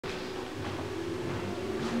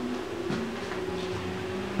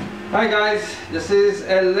Hi guys, this is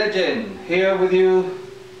a legend here with you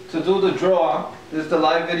to do the draw. This is the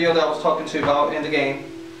live video that I was talking to you about in the game,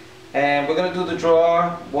 and we're going to do the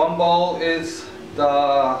draw. One ball is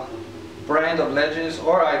the brand of legends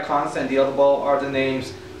or icons, and the other ball are the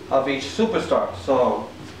names of each superstar. So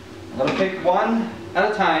I'm going to pick one at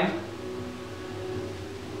a time.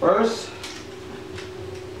 First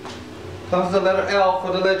comes the letter L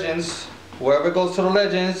for the legends. Whoever goes to the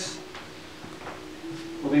legends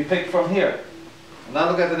will be picked from here. Now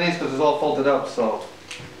look at the names because it's all folded up. So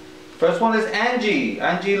first one is Angie.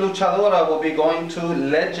 Angie Luchadora will be going to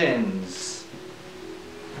legends.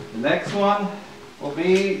 The next one will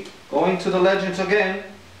be going to the legends again.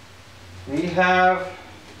 We have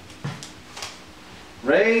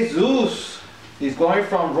Ray Zeus. He's going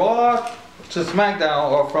from Raw to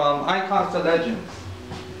SmackDown, or from icons to legends.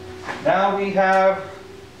 Now we have,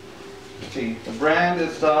 let's see, the brand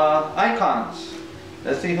is icons.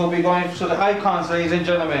 Let's see who'll be going to the icons, ladies and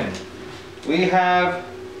gentlemen. We have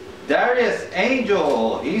Darius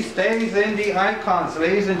Angel. He stays in the icons,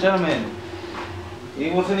 ladies and gentlemen. He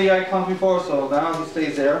was in the icons before, so now he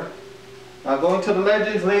stays there. Now going to the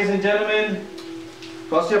legends, ladies and gentlemen.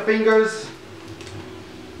 Cross your fingers.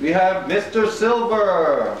 We have Mr.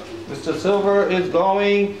 Silver. Mr. Silver is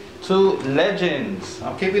going to legends.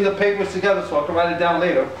 I'm keeping the papers together so I can write it down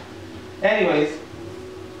later. Anyways,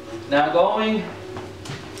 now going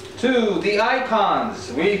to the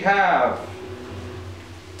icons, we have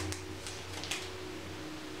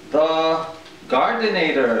the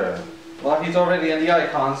Gardenator. Well, he's already in the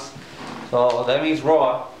icons, so that means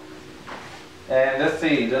Raw. And let's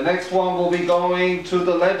see, the next one will be going to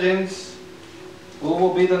the legends. Who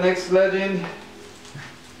will be the next legend?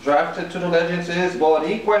 Drafted to the legends is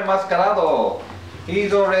Boricua Enmascarado.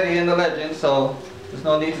 He's already in the legends, so there's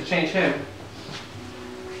no need to change him.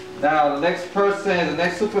 Now the next person, the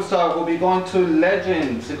next superstar will be going to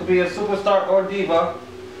legends. It could be a superstar or diva.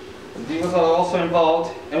 The divas are also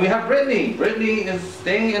involved. And we have Brittany. Brittany is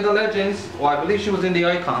staying in the legends. Well, I believe she was in the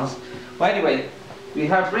icons. But anyway, we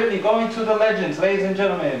have Brittany going to the legends, ladies and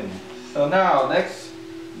gentlemen. So now, next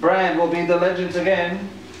brand will be the legends again.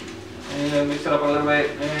 And mix it up a little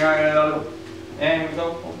bit. And we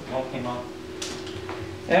go. Oh, came out.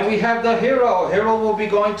 And we have the Hero. Hero will be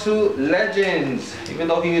going to legends, even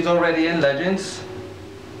though he is already in legends.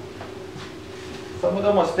 Some of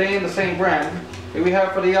them are staying the same brand. Here we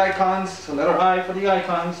have for the icons, the letter I for the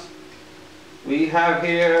icons. We have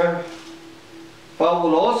here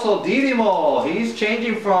Fabuloso Didimo. He's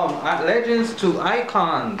changing from legends to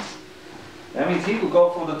icons. That means he could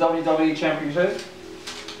go for the WWE Championship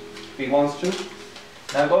if he wants to.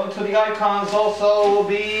 Now going to the icons also will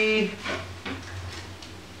be,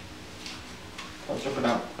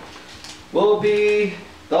 will be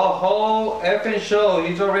the whole effing show.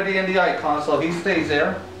 He's already in the icon, so he stays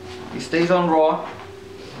there. He stays on Raw.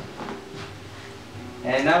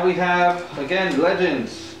 And now we have, again,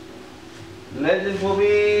 legends. Legends will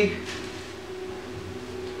be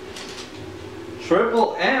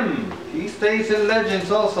Triple M. He stays in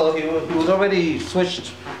legends also. He was already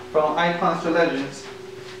switched from icons to legends,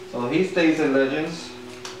 so he stays in legends.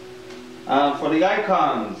 For the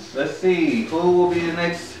icons, let's see who will be the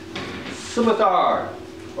next superstar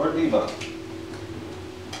or diva.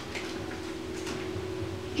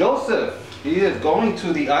 Joseph, he is going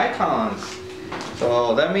to the icons,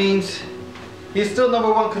 so that means he's still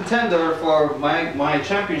 #1 contender for my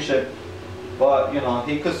championship, but you know,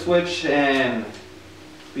 he could switch and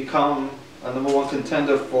become a #1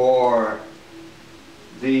 contender for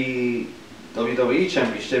the WWE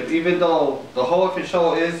Championship, even though the whole effing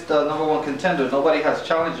show is the #1 contender. Nobody has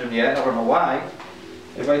challenged him yet. I don't know why.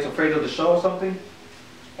 Everybody's afraid of the show or something.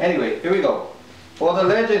 Anyway, here we go. For the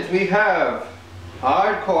legends, we have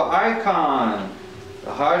Hardcore Icon.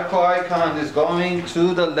 The Hardcore Icon is going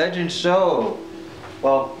to the Legend show.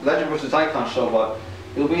 Well, Legend versus Icon show, but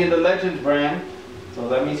he'll be in the Legends brand, so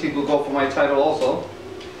that means he will go for my title also.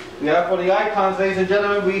 We have for the icons, ladies and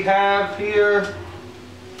gentlemen, we have here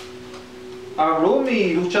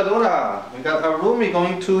Arumi Luchadora. We got Arumi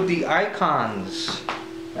going to the icons.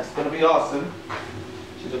 That's going to be awesome.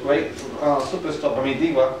 She's a great superstar, I mean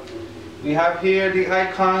diva. We have here the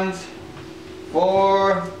icons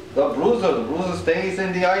for the Bruiser. The Bruiser stays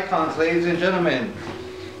in the icons, ladies and gentlemen.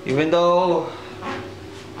 Even though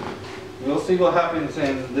we'll see what happens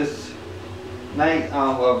in this night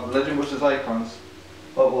of Legend vs. Icons.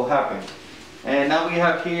 What will happen. And now we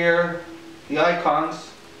have here the icons.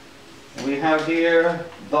 We have here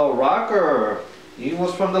the Rocker. He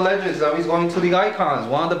was from the Legends, now he's going to the icons.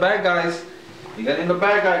 One of the bad guys. You got in the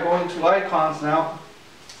bad guy going to icons now.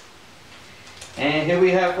 And here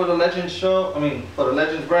we have for the Legends show, for the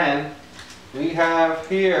Legends brand, we have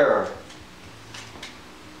here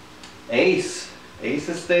Ace.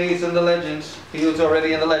 Ace stays in the Legends. He was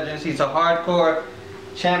already in the Legends. He's a hardcore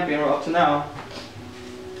champion up to now.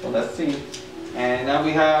 So let's see. And now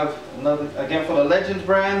we have another, again for the Legends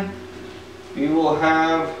brand, we will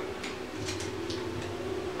have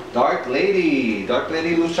Dark Lady. Dark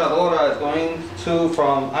Lady Luchadora is going to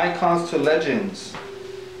from Icons to Legends.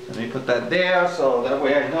 Let me put that there so that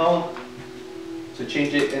way I know to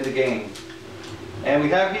change it in the game. And we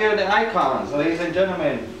have here the Icons, ladies and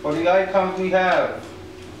gentlemen. For the Icons we have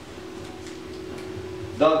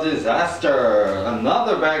the Disaster,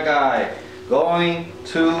 another bad guy, going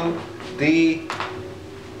to the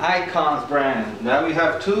Icons brand. Now we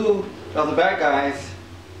have two of the bad guys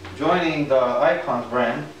joining the Icons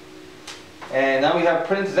brand. And now we have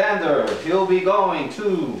Prince Xander. He'll be going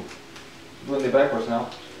to, doing it backwards now.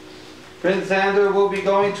 Prince Xander will be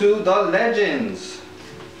going to the Legends.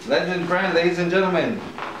 Legend brand, ladies and gentlemen.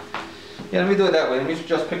 Yeah, let me do it that way. Let me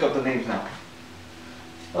just pick up the names now.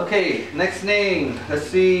 Okay, next name. Let's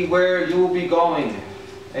see where you will be going.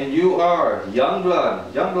 And you are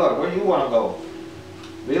Youngblood. Youngblood, where you want to go?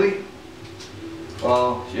 Really?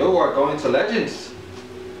 Well, you are going to Legends.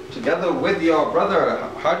 Together with your brother,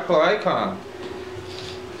 Hardcore Icon.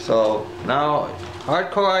 So now,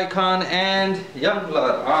 Hardcore Icon and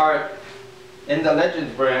Youngblood are in the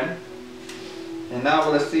Legends brand. And now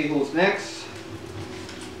let's see who's next.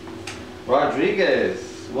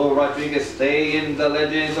 Rodriguez. Will Rodriguez stay in the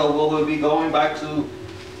Legends or will he be going back to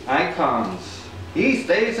Icons? He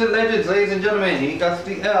stays in Legends, ladies and gentlemen. He got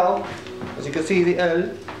the L. As you can see, the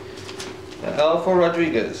L. The L for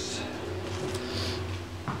Rodriguez.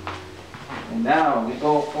 And now we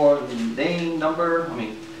go for the name number.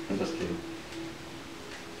 I'm just kidding.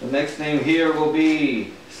 The next name here will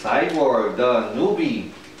be Cyborg, the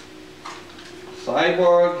newbie.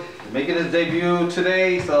 Cyborg making his debut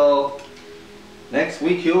today, so next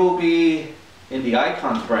week he'll be in the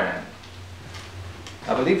Icons brand.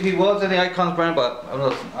 I believe he was in the Icons brand, but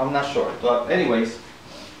I'm not sure. But anyways,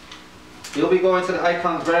 he'll be going to the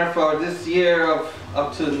Icons brand for this year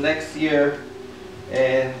up to next year.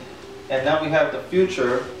 And now we have the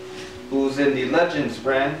Future, who's in the Legends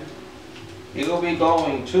brand. He'll be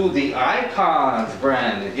going to the Icons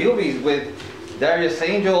brand. He'll be with Darius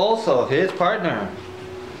Angel also, his partner.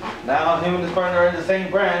 Now him and his partner are in the same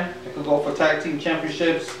brand. They could go for tag team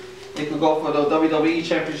championships. They could go for the WWE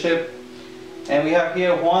championship. And we have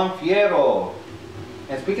here Juan Fierro.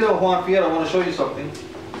 And speaking of Juan Fierro, I want to show you something.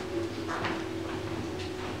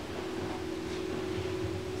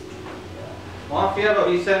 Juan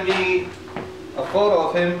Fierro, he sent me a photo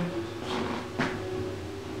of him.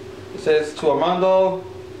 It says, to Armando,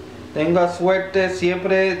 tenga suerte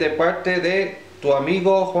siempre de parte de tu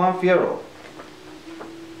amigo Juan Fierro.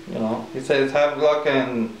 You know, he says, have luck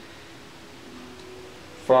and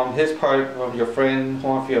from his part, from your friend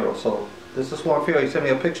Juan Fierro. So this is Juan Fierro. He sent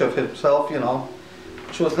me a picture of himself, you know,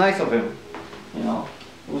 which was nice of him. You know,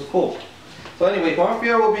 it was cool. So anyway, Juan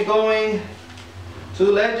Fierro will be going to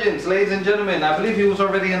Legends, ladies and gentlemen. I believe he was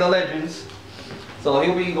already in the Legends. So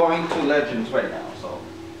he'll be going to Legends right now. So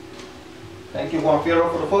thank you, Juan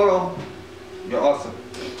Fierro, for the photo. You're awesome.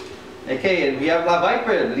 Okay, and we have La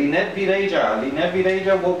Viper, Lynette Videja. Lynette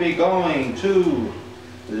Videja will be going to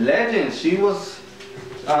Legends. She was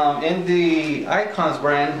in the Icons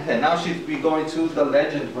brand, and now she'll be going to the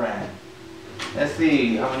Legends brand. Let's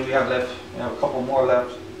see how many we have left. We have a couple more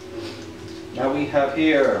left. Now we have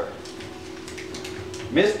here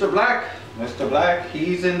Mr. Black. Mr. Black,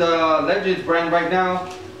 he's in the Legends brand right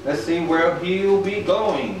now. Let's see where he'll be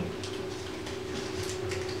going.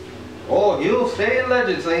 Oh, he'll stay in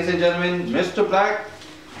Legends, ladies and gentlemen. Mr. Black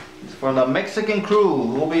from the Mexican crew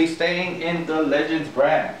will be staying in the Legends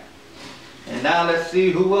brand. And now let's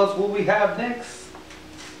see who else will we have next.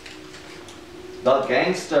 The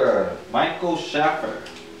Gangster, Michael Schaffer.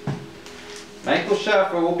 Michael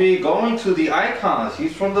Schaffer will be going to the Icons.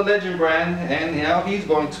 He's from the Legend brand and now he's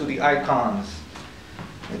going to the Icons.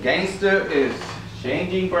 The Gangster is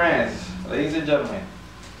changing brands, ladies and gentlemen.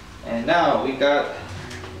 And now we got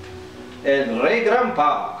El Rey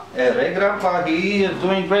Grandpa. El Rey Grandpa, he is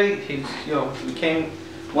doing great. He's, you know, became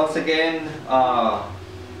once again $1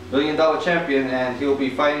 billion champion, and he'll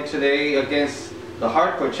be fighting today against the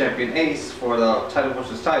hardcore champion Ace for the title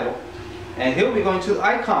versus title. And he'll be going to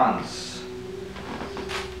Icons.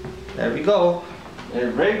 There we go.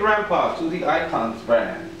 El Rey Grandpa to the Icons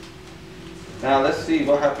brand. Now let's see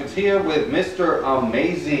what happens here with Mr.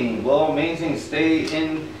 Amazing. Will Amazing stay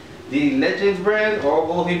in the Legends brand or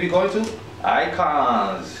will he be going to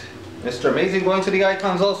Icons? Mr. Amazing going to the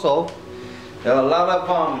Icons also. There are a lot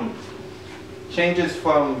of changes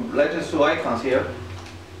from Legends to Icons here.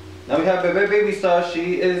 Now we have Bebe Baby Star.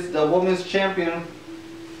 She is the women's champion.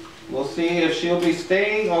 We'll see if she'll be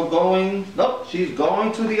staying or going. Nope, she's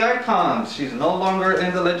going to the Icons. She's no longer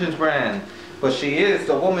in the Legends brand, but she is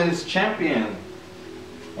the women's champion.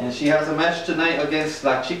 And she has a match tonight against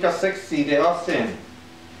La Chica Sexy de Austin.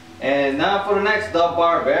 And now for the next, the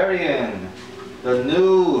Barbarian, the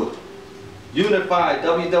new unified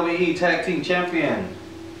WWE Tag Team Champion.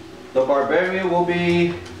 The Barbarian will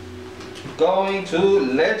be going to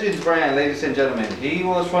Legends brand, ladies and gentlemen. He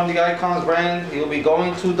was from the Icons brand. He'll be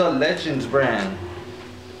going to the Legends brand.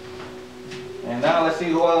 And now let's see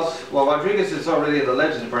who else. Well, Rodriguez is already the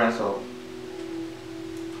Legends brand, so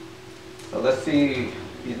let's see.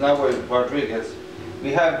 He's not with Rodriguez.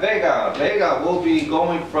 We have Vega. Vega will be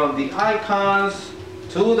going from the Icons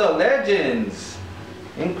to the Legends.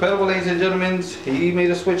 Incredible, ladies and gentlemen. He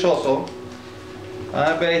made a switch also.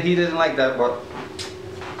 I bet he didn't like that, but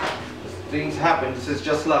things happen. This is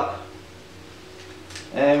just luck.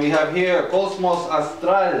 And we have here Cosmos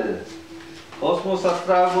Astral. Cosmos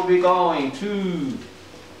Astral will be going to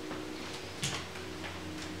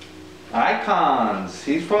Icons.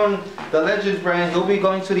 He's from the Legends brand. He'll be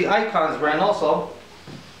going to the Icons brand also.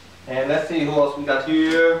 And let's see who else we got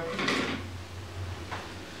here.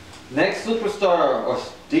 Next superstar or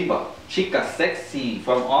diva, Chica Sexy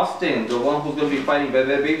from Austin, the one who's going to be fighting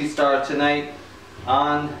Bebe Baby Star tonight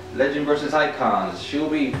on Legend vs. Icons. She'll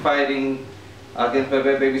be fighting against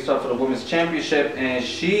Bebe Baby Star for the Women's Championship, and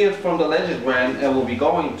she is from the Legends brand and will be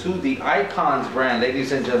going to the Icons brand,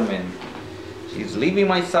 ladies and gentlemen. She's leaving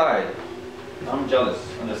my side. I'm jealous.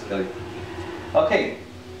 I'm just kidding. Okay,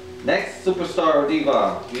 next superstar or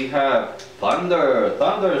diva, we have Thunder.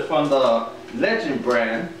 Thunder is from the Legend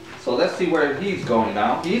brand. So let's see where he's going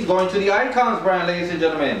now. He's going to the Icons brand, ladies and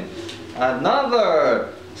gentlemen.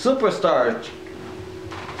 Another superstar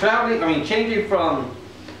changing from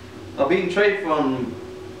being drafted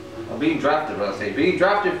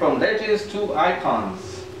from Legends to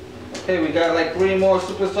Icons. Okay, we got like 3 more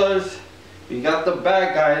superstars. We got the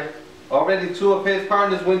bad guy. Already 2 of his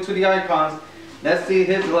partners went to the Icons. Let's see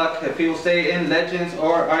his luck if he will stay in Legends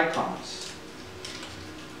or Icons.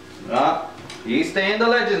 He's staying in the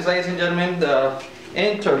Legends, ladies and gentlemen. The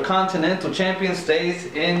Intercontinental Champion stays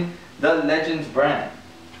in the Legends brand.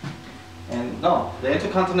 And no, the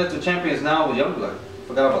Intercontinental Champion is now with Youngblood.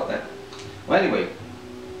 Forgot about that. Well, anyway,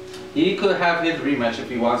 he could have his rematch if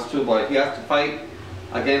he wants to, but he has to fight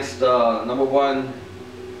against the #1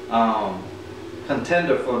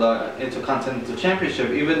 contender for the Intercontinental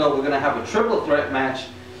Championship, even though we're going to have a triple threat match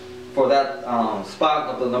for that spot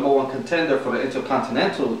of the #1 contender for the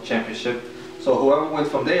Intercontinental Championship. So whoever wins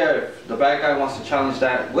from there, if the bad guy wants to challenge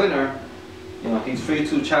that winner, you know, he's free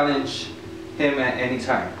to challenge him at any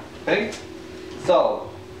time. Okay?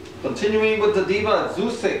 So, continuing with the diva,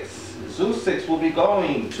 Zeusix. Zeusix will be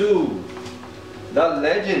going to the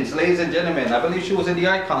Legends, ladies and gentlemen. I believe she was in the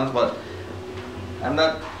Icons, but I'm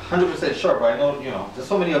not 100% sure, but I know, you know, there's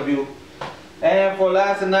so many of you. And for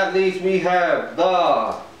last and not least, we have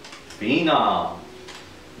the Phenom.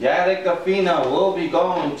 Yadek the Phenom will be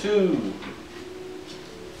going to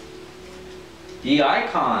the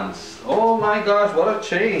Icons. Oh my gosh, what a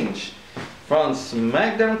change. From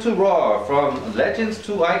SmackDown to Raw, from Legends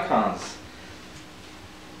to Icons.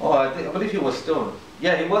 Oh, I believe he was still,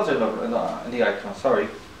 yeah, he was in the Icons, sorry.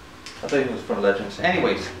 I thought he was from Legends.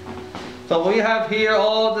 Anyways, so we have here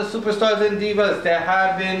all the superstars and divas that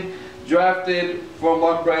have been drafted from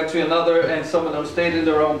one brand to another, and some of them stayed in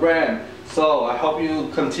their own brand. So I hope you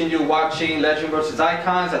continue watching Legend vs.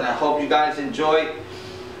 Icons, and I hope you guys enjoy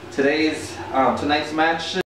tonight's match.